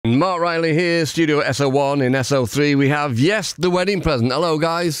Marc Riley here, Studio SO1 in SO3. We have, yes, the wedding present. Hello,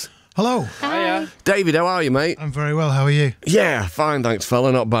 guys. Hello. Hiya. David, how are you, mate? I'm very well, how are you? Yeah, fine, thanks,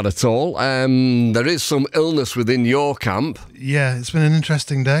 fella. Not bad at all. There is some illness within your camp. Yeah, it's been an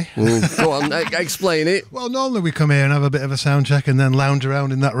interesting day. Go on, explain it. Well, normally we come here and have a bit of a sound check and then lounge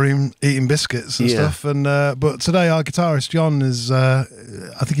around in that room eating biscuits and stuff. And but today our guitarist John is, I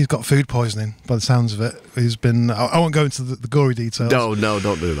think he's got food poisoning by the sounds of it. He's been, I won't go into the gory details. No,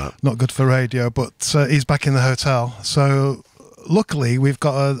 don't do that. Not good for radio, but he's back in the hotel. So luckily we've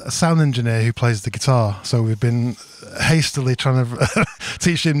got a sound engineer who plays the guitar. So we've been hastily trying to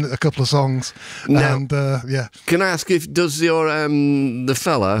teach him a couple of songs. Now, and yeah. Can I ask if does your the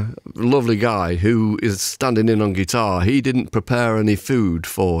fella, lovely guy who is standing in on guitar, he didn't prepare any food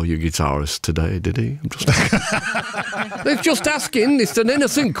for your guitarist today, did he? I'm just asking. It's an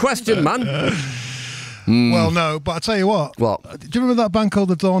innocent question, man. Well, no, but I tell you what. What? Do you remember that band called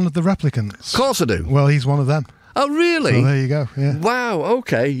The Dawn of the Replicants? Of course I do. Well, he's one of them. Oh, really? So there you go, yeah. Wow,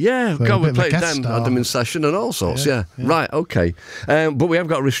 okay, yeah. So God, we a bit of a played guest them, star. had them in session and all sorts, yeah. Right, okay. But we have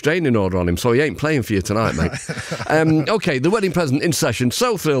got a restraining order on him, so he ain't playing for you tonight, mate. Okay, the wedding present in session.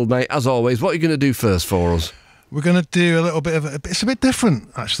 So thrilled, mate, as always. What are you going to do first for us? We're going to do a little bit of it's a bit different,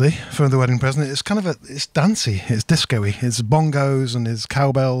 actually, for the wedding present. It's kind of it's dancey, it's disco-y. It's bongos and it's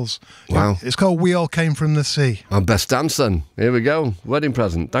cowbells. Wow. It's called We All Came From the Sea. Our best dance then. Here we go. Wedding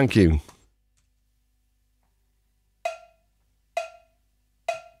present. Thank you.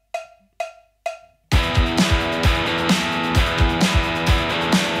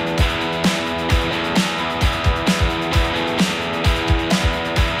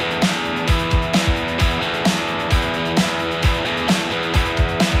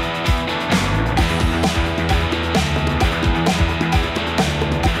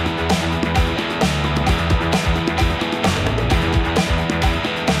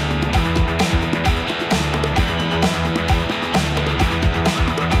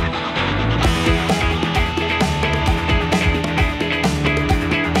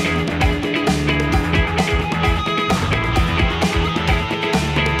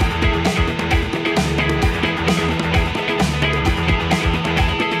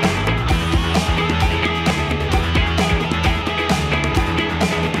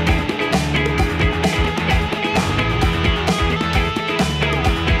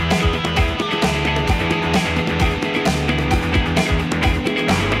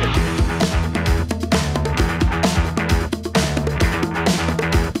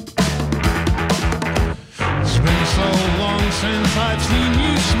 Since I've seen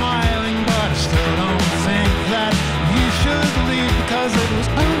you smiling, but I still don't think that you should leave, because it was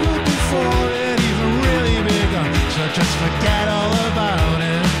over before it even really begun. So just forget all about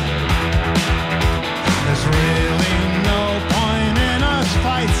it. There's really no point in us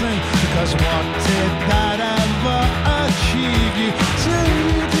fighting, because what did that ever achieve? You said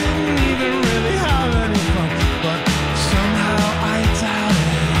you didn't even really have any fun, but somehow I doubt it.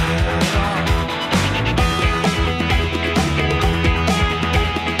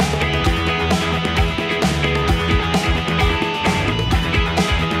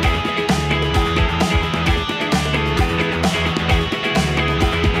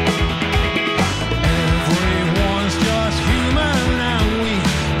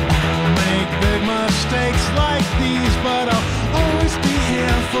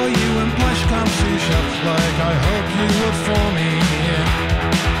 For you when push comes to shove, like I hope you would for me,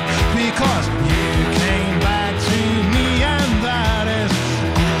 because you came back to me, and that is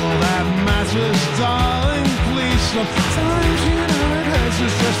all that matters, darling. Please, sometimes you know it hurts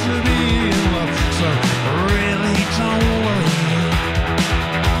us just to be in love, so really don't worry.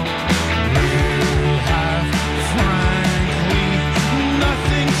 You have frankly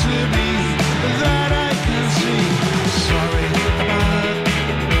nothing to be that I can see. Sorry about it.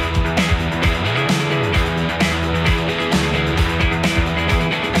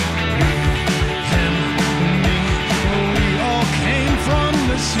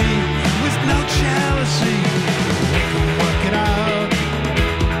 With no jealousy, we can work it out.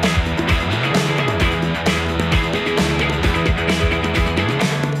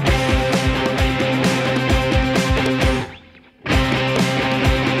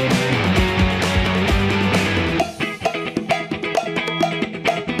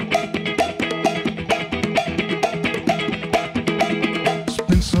 It's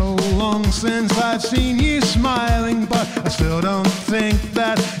been so long since I've seen you smiling, but I still don't think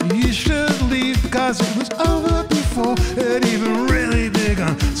that you should leave, because it was over before it even really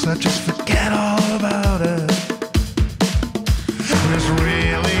begun. So just forget all about it. There's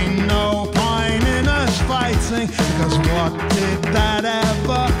really no point in us fighting, because what did that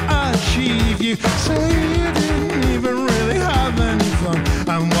ever you say you didn't even really have any fun.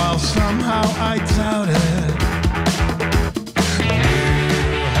 And while somehow I doubt it, you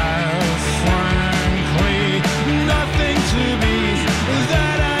have frankly nothing to be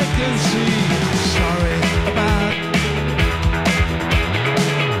that I can see. Sorry about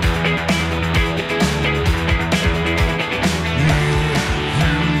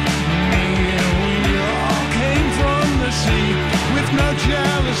no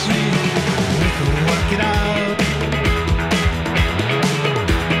jealousy, we could work it out.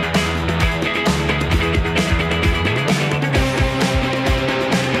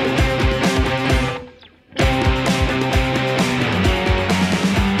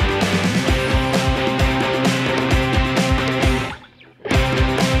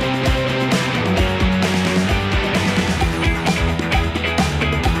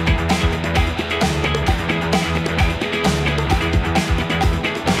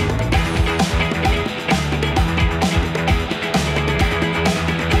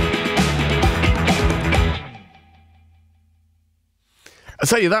 I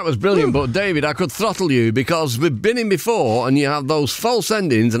tell you, that was brilliant, but David, I could throttle you because we've been in before and you have those false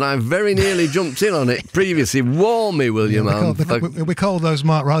endings and I very nearly jumped in on it previously. Warn me, will you, man? We call those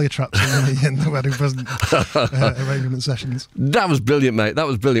Marc Riley traps in the wedding present arrangement sessions. That was brilliant, mate. That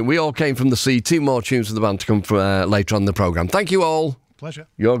was brilliant. We all came from the sea. 2 more tunes for the band to come from later on in the programme. Thank you all. Pleasure.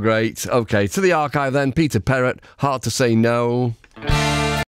 You're great. OK, to the archive then. Peter Perrott, Hard to Say No.